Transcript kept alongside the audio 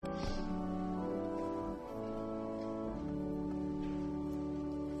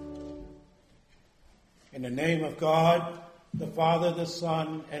In the name of God, the Father, the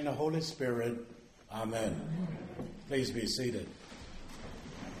Son, and the Holy Spirit. Amen. Please be seated.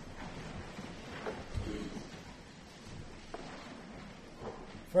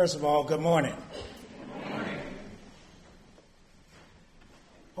 First of all, good morning. Good morning.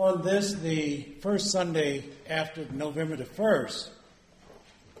 On this, the first Sunday after November the 1st,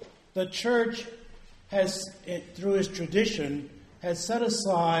 the church has, through its tradition, has set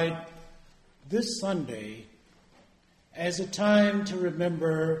aside this Sunday as a time to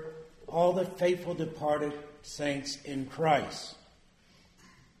remember all the faithful departed saints in Christ.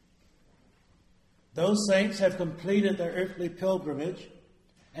 Those saints have completed their earthly pilgrimage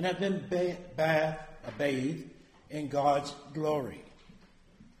and have been bathed in God's glory.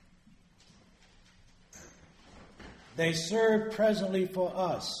 They serve presently for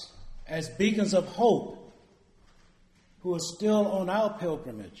us as beacons of hope who are still on our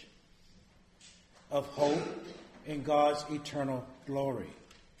pilgrimage of hope in God's eternal glory.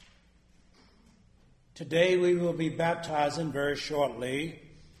 Today we will be baptizing very shortly,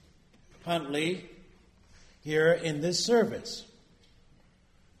 Huntley, here in this service.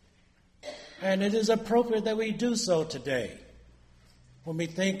 And it is appropriate that we do so today when we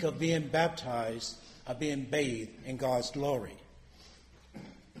think of being baptized, of being bathed in God's glory.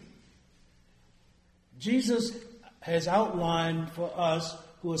 Jesus has outlined for us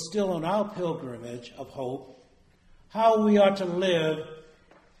who are still on our pilgrimage of hope how we are to live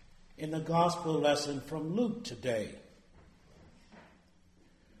in the gospel lesson from Luke today.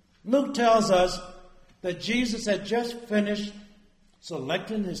 Luke tells us that Jesus had just finished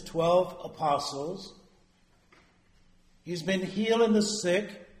selecting his 12 apostles. He's been healing the sick.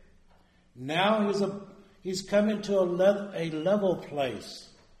 Now he's coming to a level place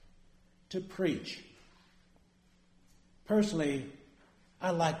to preach. Personally, I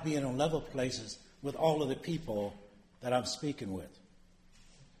like being on level places with all of the people that I'm speaking with.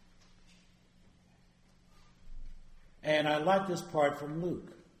 And I like this part from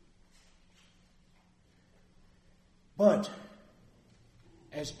Luke. But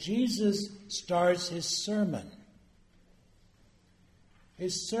as Jesus starts his sermon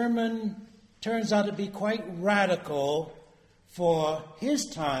turns out to be quite radical for his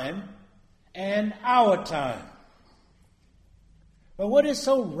time and our time. But what is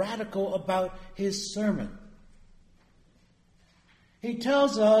so radical about his sermon? He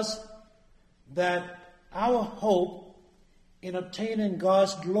tells us that our hope in obtaining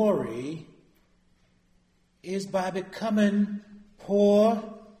God's glory is by becoming poor,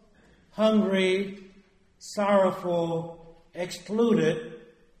 hungry, sorrowful, excluded,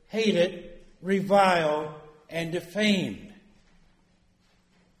 hated, reviled, and defamed.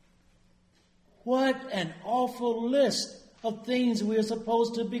 What an awful list of things we are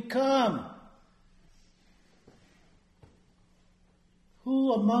supposed to become.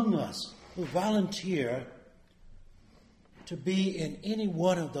 Who among us will volunteer to be in any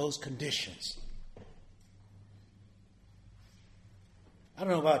one of those conditions? I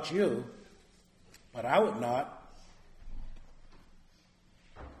don't know about you, but I would not.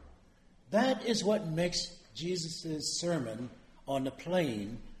 That is what makes Jesus' sermon on the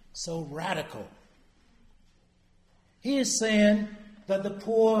plain so radical. He is saying that the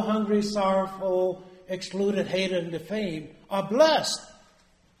poor, hungry, sorrowful, excluded, hated, and defamed are blessed.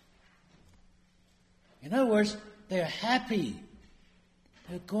 In other words, they are happy.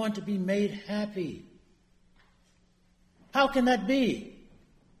 They're going to be made happy. How can that be?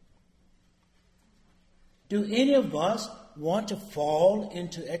 Do any of us want to fall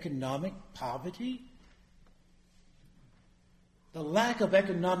into economic poverty? The lack of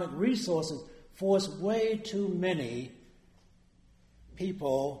economic resources force way too many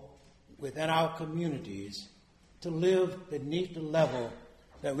people within our communities to live beneath the level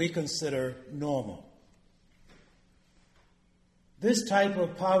that we consider normal. This type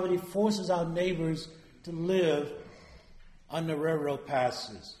of poverty forces our neighbors to live on the railroad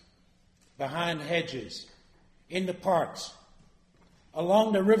passes, behind hedges, in the parks,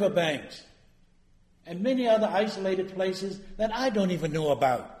 along the riverbanks, and many other isolated places that I don't even know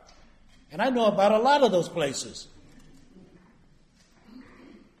about. And I know about a lot of those places.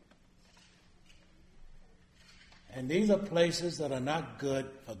 And these are places that are not good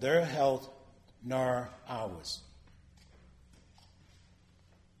for their health nor ours.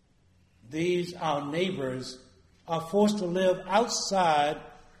 These, our neighbors, are forced to live outside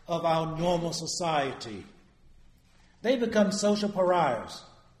of our normal society. They become social pariahs.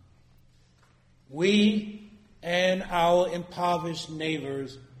 We and our impoverished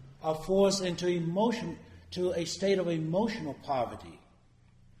neighbors are forced into a state of emotional poverty.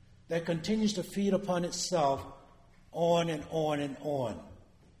 that continues to feed upon itself on and on and on.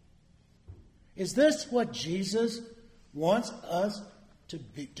 Is this what Jesus wants us to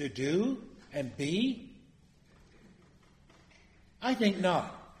do and be? I think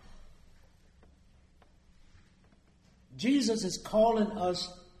not. Jesus is calling us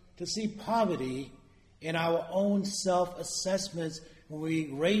to see poverty in our own self-assessments when we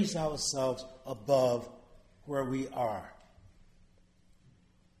raise ourselves above where we are.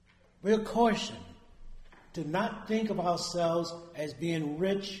 We are cautioned to not think of ourselves as being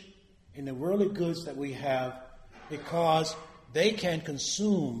rich in the worldly goods that we have, because they can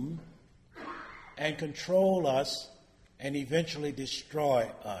consume and control us and eventually destroy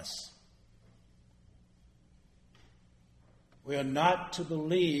us. We are not to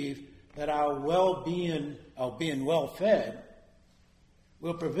believe that our well-being, or being well-fed,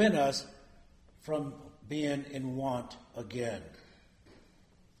 will prevent us from being in want again.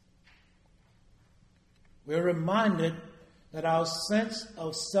 We're reminded that our sense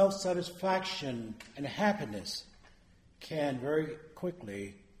of self-satisfaction and happiness can very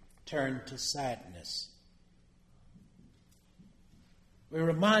quickly turn to sadness. We're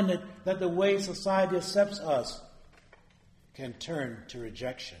reminded that the way society accepts us can turn to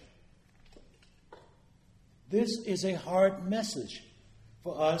rejection. This is a hard message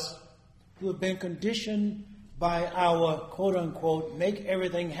for us who have been conditioned by our quote-unquote make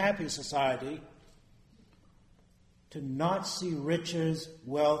everything happy society to not see riches,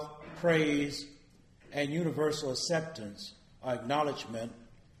 wealth, praise, and universal acceptance or acknowledgement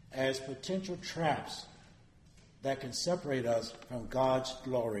as potential traps that can separate us from God's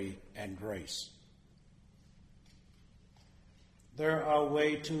glory and grace. There are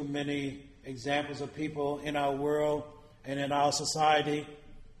way too many examples of people in our world and in our society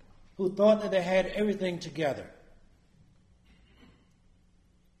who thought that they had everything together.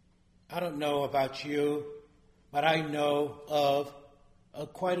 I don't know about you, but I know of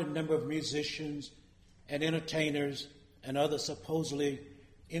quite a number of musicians and entertainers and other supposedly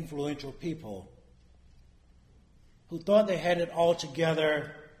influential people who thought they had it all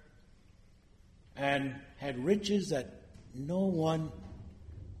together and had riches that no one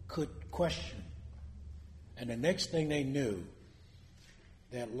could question. And the next thing they knew,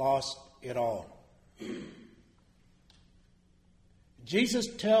 they had lost it all. Jesus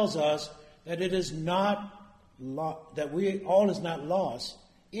tells us that it is not that all is not lost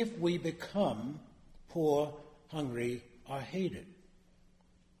if we become poor, hungry, or hated.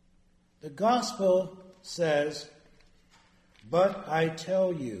 The gospel says, "But I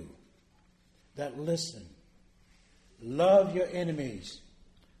tell you that listen, love your enemies,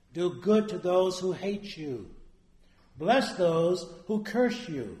 do good to those who hate you, bless those who curse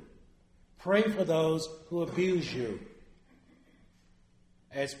you, pray for those who abuse you."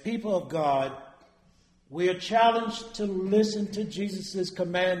 As people of God, we are challenged to listen to Jesus'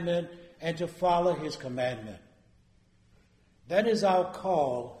 commandment and to follow his commandment. That is our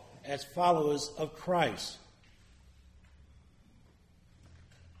call as followers of Christ.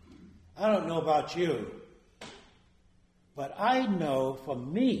 I don't know about you, but I know for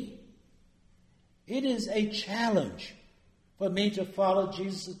me, it is a challenge for me to follow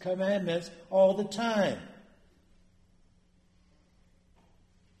Jesus' commandments all the time.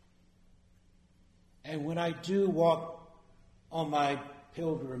 And when I do walk on my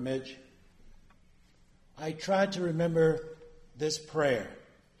pilgrimage, I try to remember this prayer.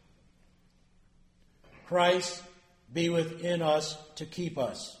 Christ, be within us to keep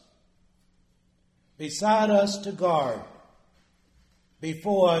us, beside us to guard,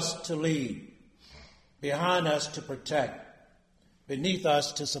 before us to lead, behind us to protect, beneath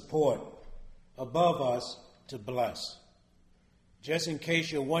us to support, above us to bless. Just in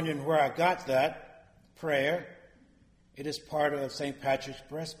case you're wondering where I got that prayer, it is part of St. Patrick's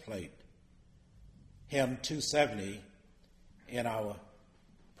breastplate, hymn 270 in our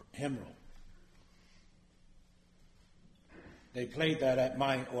hymnal. They played that at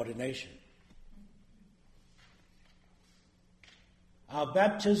my ordination. Our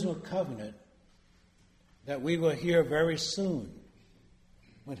baptismal covenant that we will hear very soon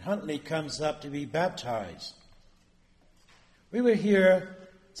when Huntley comes up to be baptized. We will hear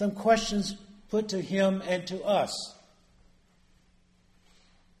some questions put to him and to us.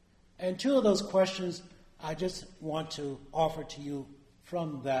 And two of those questions I just want to offer to you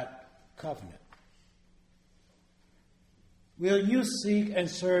from that covenant. Will you seek and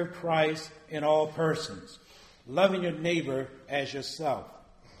serve Christ in all persons, loving your neighbor as yourself?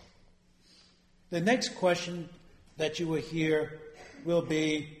 The next question that you will hear will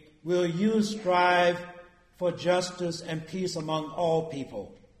be, will you strive for justice and peace among all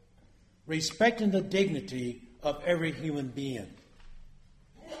people, respecting the dignity of every human being.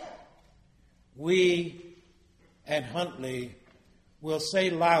 We at Huntley will say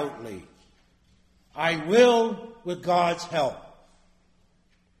loudly, I will with God's help.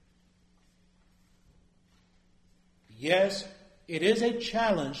 Yes, it is a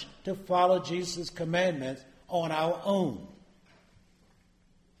challenge to follow Jesus' commandments on our own.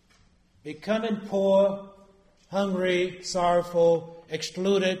 Becoming poor, hungry, sorrowful,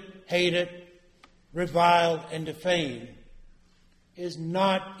 excluded, hated, reviled, and defamed is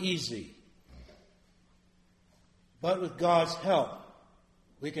not easy. But with God's help,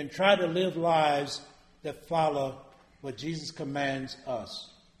 we can try to live lives that follow what Jesus commands us.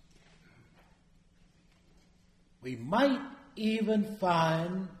 We might even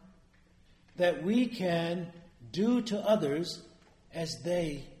find that we can do to others as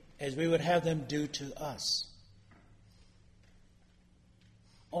we would have them do to us.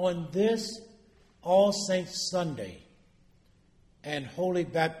 On this All Saints Sunday and Holy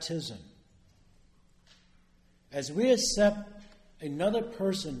Baptism, as we accept another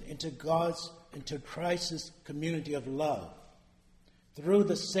person into Christ's community of love through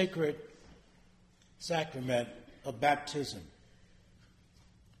the sacred sacrament of baptism,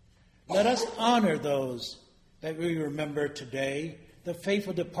 let us honor those that we remember today, the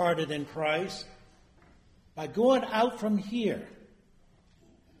faithful departed in Christ, by going out from here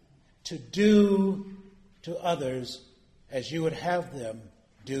to do to others as you would have them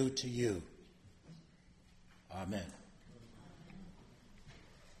do to you. Amen.